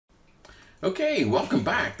Okay, welcome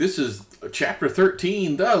back. This is Chapter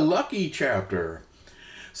 13, the lucky chapter.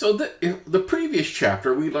 So the previous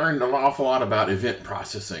chapter, we learned an awful lot about event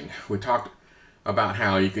processing. We talked about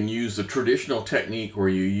how you can use the traditional technique where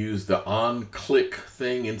you use the on-click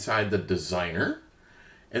thing inside the designer.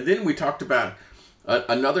 And then we talked about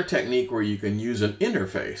another technique where you can use an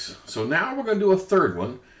interface. So now we're going to do a third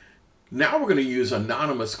one. Now we're going to use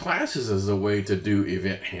anonymous classes as a way to do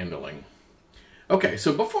event handling. Okay,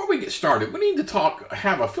 so before we get started, we need to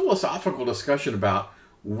have a philosophical discussion about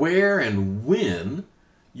where and when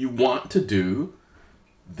you want to do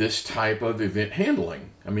this type of event handling.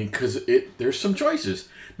 I mean, because there's some choices.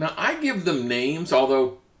 Now, I give them names,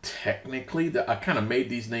 although technically I kind of made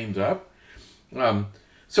these names up.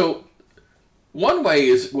 So one way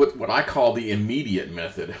is what I call the immediate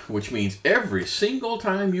method, which means every single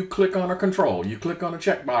time you click on a control, you click on a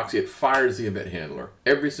checkbox, it fires the event handler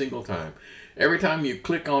every single time. Every time you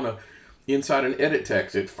click on inside an edit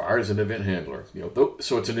text, it fires an event handler.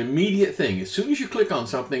 So it's an immediate thing. As soon as you click on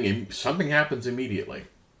something, something happens immediately.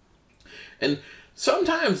 And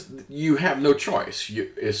sometimes you have no choice.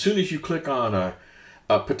 As soon as you click on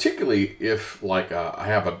particularly if like I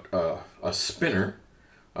have a spinner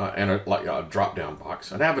and like a drop-down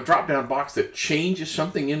box, and I have a drop-down box that changes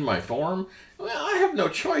something in my form, well, I have no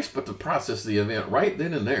choice but to process the event right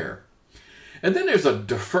then and there. And then there's a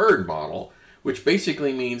deferred model, which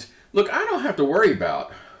basically means, look, I don't have to worry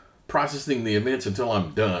about processing the events until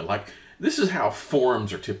I'm done. Like, this is how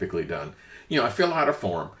forms are typically done. I fill out a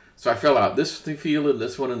form. So I fill out this field and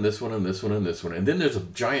this one and this one and this one and this one. And then there's a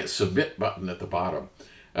giant submit button at the bottom.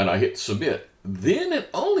 And I hit submit. Then and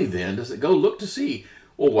only then does it go look to see,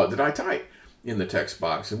 well, what did I type in the text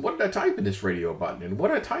box? And what did I type in this radio button? And what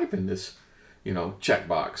did I type in this,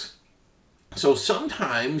 checkbox? So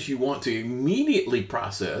sometimes you want to immediately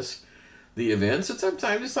process the events, and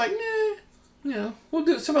sometimes it's like, we'll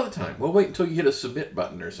do it some other time. We'll wait until you hit a submit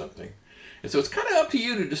button or something. And so it's kind of up to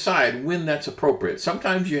you to decide when that's appropriate.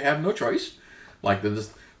 Sometimes you have no choice, like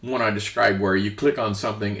this one I described where you click on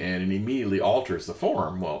something and it immediately alters the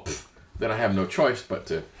form. Well, then I have no choice but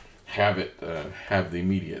to have it have the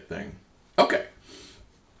immediate thing. Okay.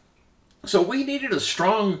 So we needed a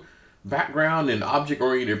strong background in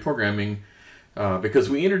object-oriented programming because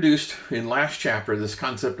we introduced in last chapter this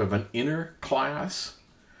concept of an inner class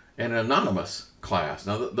and an anonymous class.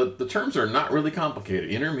 Now, the terms are not really complicated.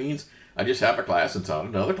 Inner means I just have a class inside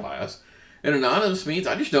another class. And anonymous means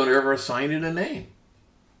I just don't ever assign it a name.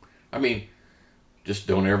 I mean, just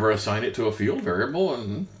don't ever assign it to a field variable,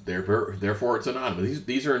 and therefore it's anonymous.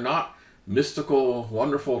 These are not mystical,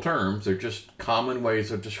 wonderful terms. They're just common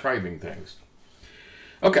ways of describing things.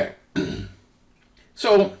 Okay.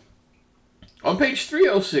 So on page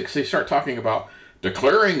 306, they start talking about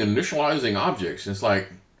declaring and initializing objects. It's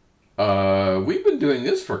like, we've been doing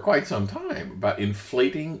this for quite some time, about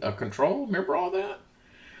inflating a control. Remember all that?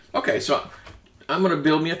 Okay, so I'm going to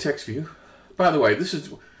build me a text view. By the way, this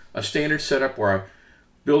is a standard setup where I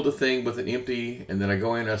build a thing with an empty, and then I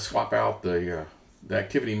go in and swap out the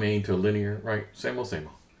activity main to a linear, right? Same old, same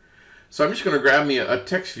old. So I'm just going to grab me a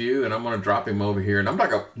text view, and I'm going to drop him over here, and I'm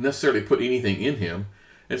not going to necessarily put anything in him.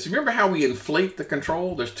 And so remember how we inflate the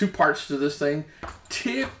control? There's two parts to this thing.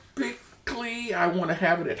 Typically, I want to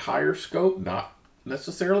have it at higher scope, not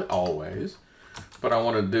necessarily always. But I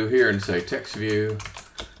want to do here and say text view,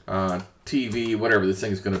 TV, whatever this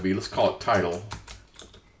thing is going to be. Let's call it title.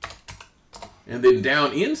 And then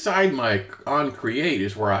down inside my onCreate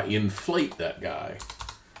is where I inflate that guy.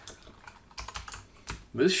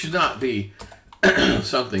 This should not be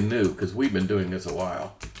something new because we've been doing this a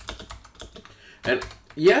while. And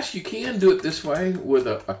yes, you can do it this way with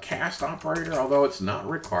a cast operator, although it's not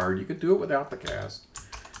required. You could do it without the cast.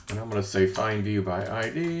 And I'm going to say find view by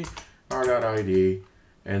ID, r.id,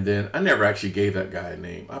 and then I never actually gave that guy a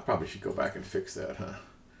name. I probably should go back and fix that, huh?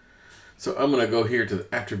 So I'm going to go here to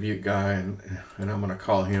the attribute guy, and I'm going to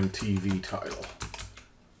call him TV title.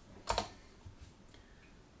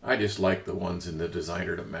 I just like the ones in the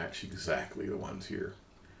designer to match exactly the ones here.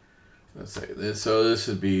 Let's say this. So this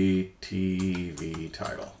would be TV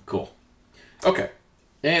title. Cool. Okay.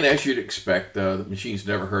 And as you'd expect, the machine's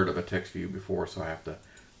never heard of a text view before, so I have to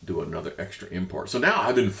do another extra import. So now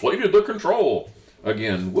I've inflated the control.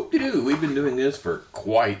 Again, whoop-de-doo. We've been doing this for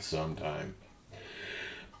quite some time.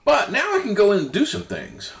 But now I can go in and do some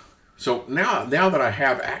things. So now that I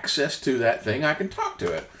have access to that thing, I can talk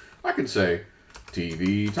to it. I can say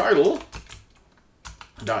TV title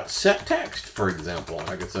dot set text, for example.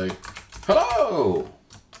 I could say hello,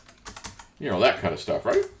 that kind of stuff,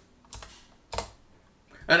 right?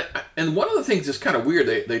 And one of the things that's kind of weird,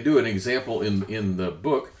 they do an example in the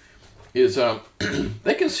book is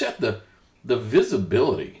they can set the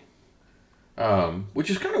visibility, which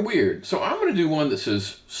is kind of weird. So I'm going to do one that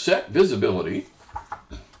says set visibility.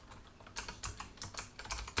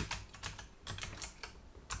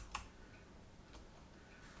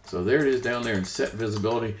 So there it is down there in set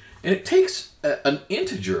visibility, and it takes an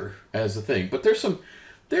integer as the thing. But there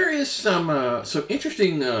is some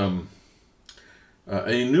interesting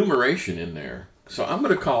enumeration in there. So I'm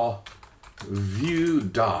going to call view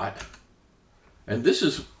dot, and this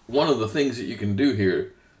is one of the things that you can do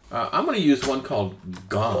here. I'm going to use one called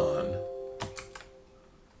gone.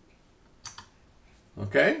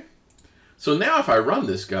 Okay, so now if I run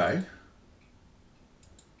this guy,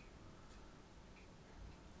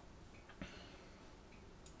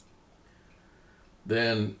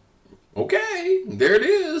 then okay, there it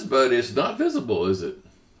is, but it's not visible, is it?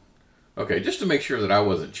 Okay, just to make sure that I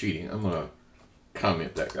wasn't cheating, I'm going to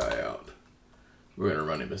comment that guy out. We're going to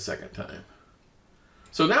run him a second time.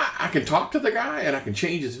 So now I can talk to the guy, and I can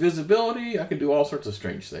change his visibility. I can do all sorts of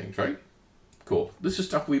strange things, right? Cool. This is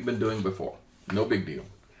stuff we've been doing before. No big deal.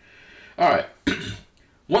 All right.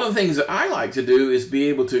 One of the things that I like to do is be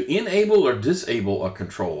able to enable or disable a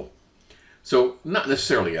control. So not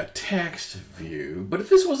necessarily a text view, but if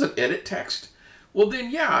this was an edit text, well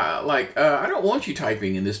then yeah, like I don't want you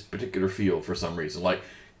typing in this particular field for some reason. Like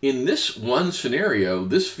in this one scenario,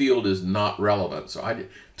 this field is not relevant.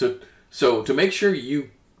 So to make sure you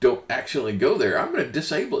don't actually go there, I'm going to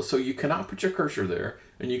disable it so you cannot put your cursor there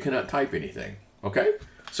and you cannot type anything. Okay?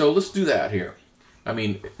 So let's do that here. I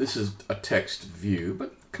mean, this is a text view,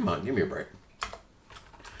 but come on, give me a break.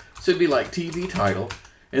 So it'd be like TV title,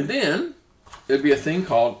 and then there'd be a thing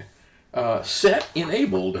called set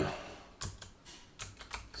enabled.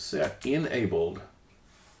 Set enabled.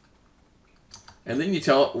 And then you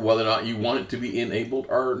tell it whether or not you want it to be enabled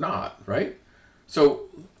or not, right? So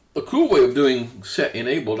the cool way of doing set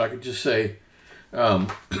enabled, I could just say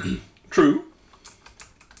true,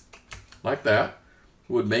 like that,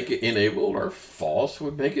 would make it enabled, or false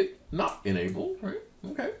would make it not enabled, right?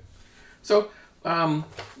 Okay. So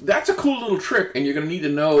that's a cool little trick, and you're going to need to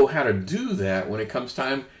know how to do that when it comes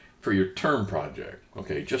time for your term project.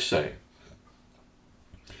 Okay, just say.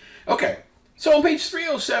 Okay, so on page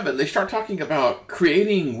 307, they start talking about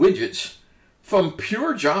creating widgets from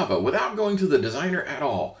pure Java without going to the designer at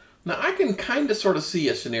all. Now, I can kind of sort of see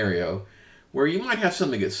a scenario where you might have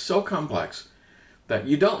something that's so complex that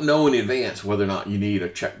you don't know in advance whether or not you need a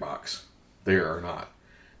checkbox there or not.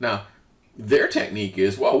 Now, their technique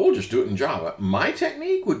is, well, we'll just do it in Java. My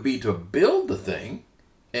technique would be to build the thing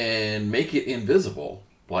and make it invisible.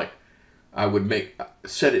 Like, I would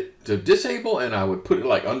set it to disable, and I would put it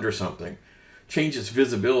like under something. Change its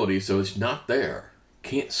visibility so it's not there.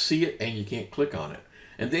 Can't see it, and you can't click on it.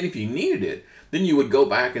 And then if you needed it, then you would go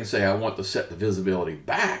back and say, I want to set the visibility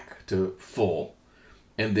back to full,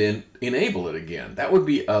 and then enable it again. That would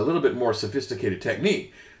be a little bit more sophisticated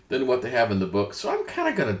technique than what they have in the book. So I'm kind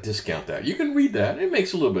of going to discount that. You can read that. It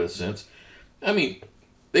makes a little bit of sense. I mean,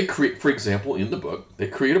 they create, for example, in the book, they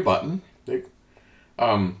create a button. They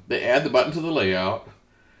add the button to the layout.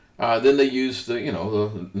 Then they use the,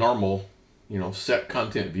 the normal, set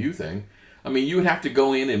content view thing. I mean, you would have to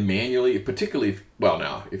go in and manually, particularly,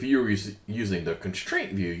 if you were using the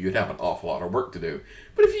constraint view, you'd have an awful lot of work to do.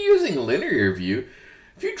 But if you're using linear view,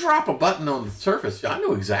 if you drop a button on the surface, I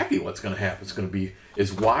know exactly what's going to happen. It's going to be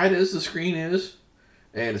as wide as the screen is,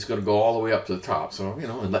 and it's going to go all the way up to the top. So,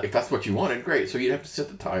 and if that's what you wanted, great. So you'd have to set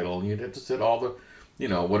the title, and you'd have to set all the,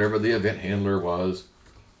 whatever the event handler was,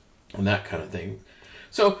 and that kind of thing.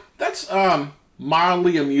 So that's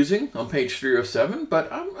mildly amusing on page 307,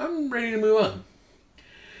 but I'm ready to move on.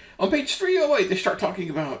 On page 308, they start talking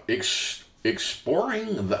about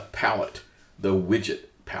exploring the palette, the widget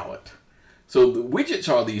palette. So the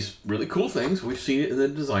widgets are these really cool things. We've seen it in the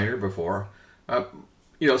designer before.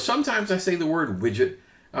 Sometimes I say the word widget.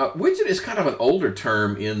 Widget is kind of an older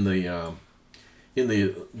term in the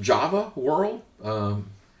Java world,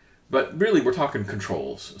 but really we're talking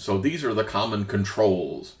controls. So these are the common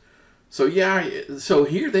controls. So yeah, so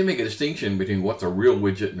here they make a distinction between what's a real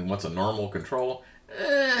widget and what's a normal control.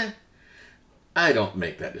 I don't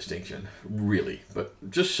make that distinction, really, but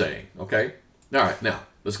just saying, okay? All right, now,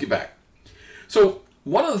 let's get back. So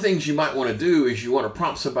one of the things you might want to do is you want to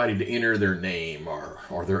prompt somebody to enter their name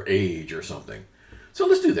or their age or something. So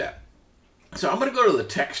let's do that. So I'm going to go to the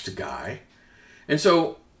text guy. And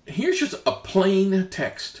so here's just a plain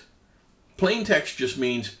text. Plain text just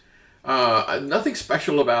means nothing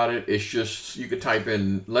special about it. It's just you could type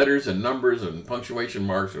in letters and numbers and punctuation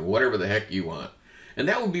marks and whatever the heck you want. And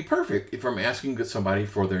that would be perfect if I'm asking somebody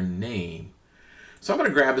for their name. So I'm going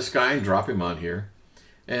to grab this guy and drop him on here.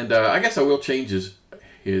 And I guess I will change his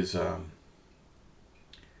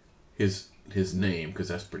name, because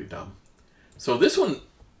that's pretty dumb. So this one,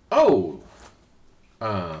 oh,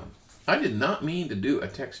 I did not mean to do a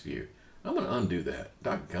text view. I'm going to undo that.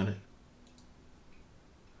 Doggone it.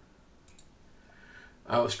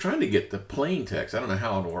 I was trying to get the plain text. I don't know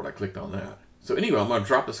how in the world I clicked on that. So anyway, I'm going to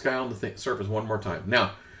drop this guy on the surface one more time.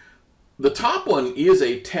 Now, the top one is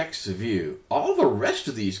a text view. All the rest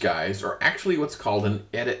of these guys are actually what's called an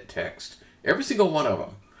edit text. Every single one of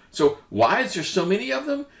them. So why is there so many of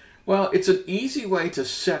them? Well, it's an easy way to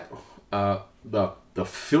set the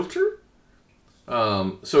filter.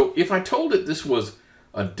 So if I told it this was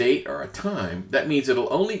a date or a time, that means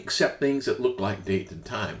it'll only accept things that look like date and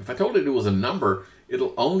time. If I told it was a number,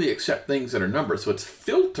 it'll only accept things that are numbers. So it's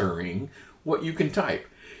filtering what you can type.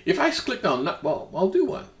 If I clicked on, well, I'll do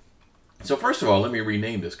one. So first of all, let me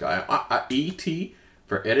rename this guy. ET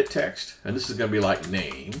for edit text. And this is going to be like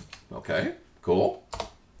name. Okay, cool.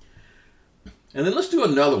 And then let's do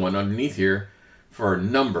another one underneath here for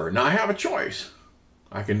number. Now I have a choice.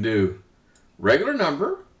 I can do regular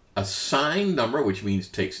number, a signed number, which means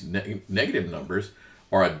takes negative numbers,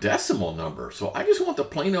 or a decimal number. So I just want the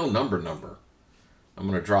plain old number. I'm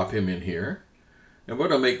going to drop him in here. And we're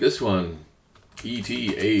going to make this one ET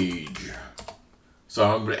age.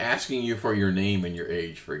 So I'm asking you for your name and your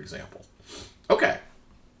age, for example. Okay.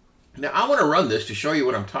 Now I want to run this to show you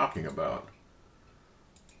what I'm talking about.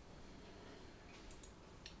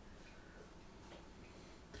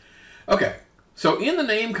 Okay. So in the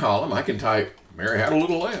name column, I can type Mary had a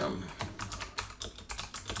little lamb.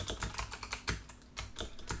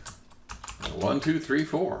 1, 2, 3,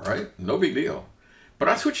 4, right? No big deal. But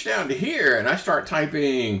I switch down to here and I start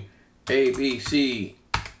typing A, B, C.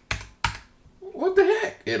 What the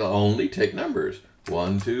heck? It'll only take numbers.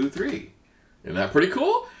 1, 2, 3. Isn't that pretty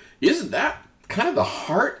cool? Isn't that kind of the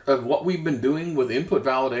heart of what we've been doing with input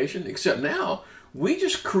validation? Except now we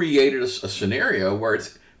just created a scenario where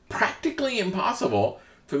it's practically impossible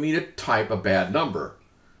for me to type a bad number.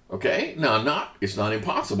 Okay? Now, it's not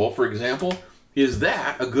impossible. For example, is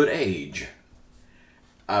that a good age?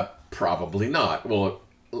 Probably not. Well,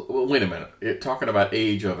 wait a minute. It's talking about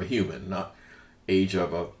age of a human, not age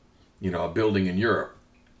of a building in Europe.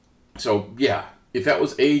 So yeah, if that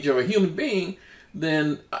was age of a human being,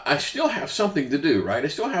 then I still have something to do, right? I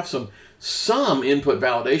still have some input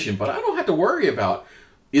validation, but I don't have to worry about,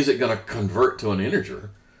 is it going to convert to an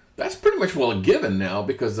integer? That's pretty much well a given now,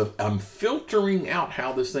 because I'm filtering out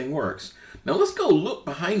how this thing works. Now let's go look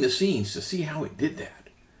behind the scenes to see how it did that.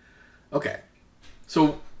 Okay,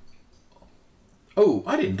 so, oh,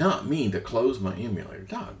 I did not mean to close my emulator.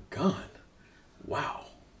 Doggone. Wow.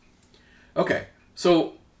 Okay,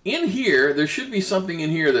 so in here, there should be something in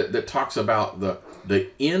here that talks about the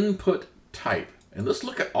input type. And let's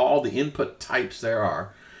look at all the input types there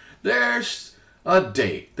are. There's a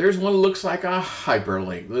date. There's one that looks like a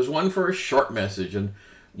hyperlink. There's one for a short message, and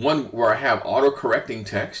one where I have auto-correcting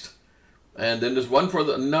text. And then there's one for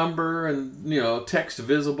the number and, text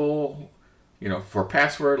visible, for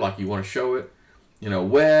password, like you want to show it.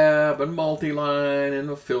 Web and multi-line and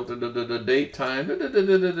a filter, date time,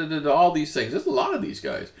 all these things. There's a lot of these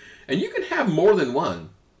guys. And you can have more than one.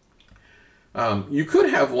 You could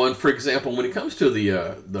have one, for example, when it comes to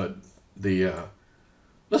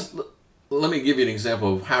let me give you an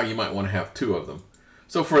example of how you might want to have two of them.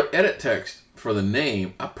 So for edit text, for the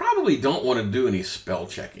name, I probably don't want to do any spell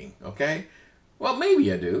checking, okay? Well,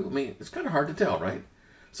 maybe I do. I mean, it's kind of hard to tell, right?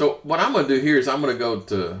 So what I'm going to do here is I'm going to go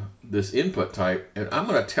to this input type, and I'm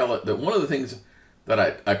going to tell it that one of the things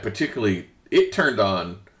that I particularly, it turned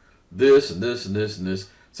on this and this and this and this.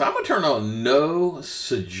 So I'm going to turn on no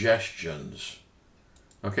suggestions.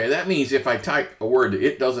 Okay, that means if I type a word that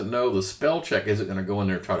it doesn't know, the spell check isn't going to go in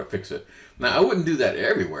there and try to fix it. Now, I wouldn't do that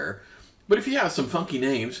everywhere, but if you have some funky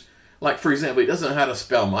names, like for example, it doesn't know how to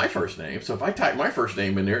spell my first name, so if I type my first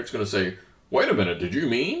name in there, it's going to say, wait a minute, did you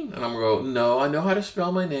mean? And I'm going to go, no, I know how to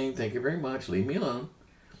spell my name. Thank you very much. Leave me alone.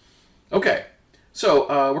 Okay,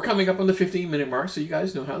 so we're coming up on the 15-minute mark, so you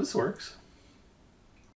guys know how this works.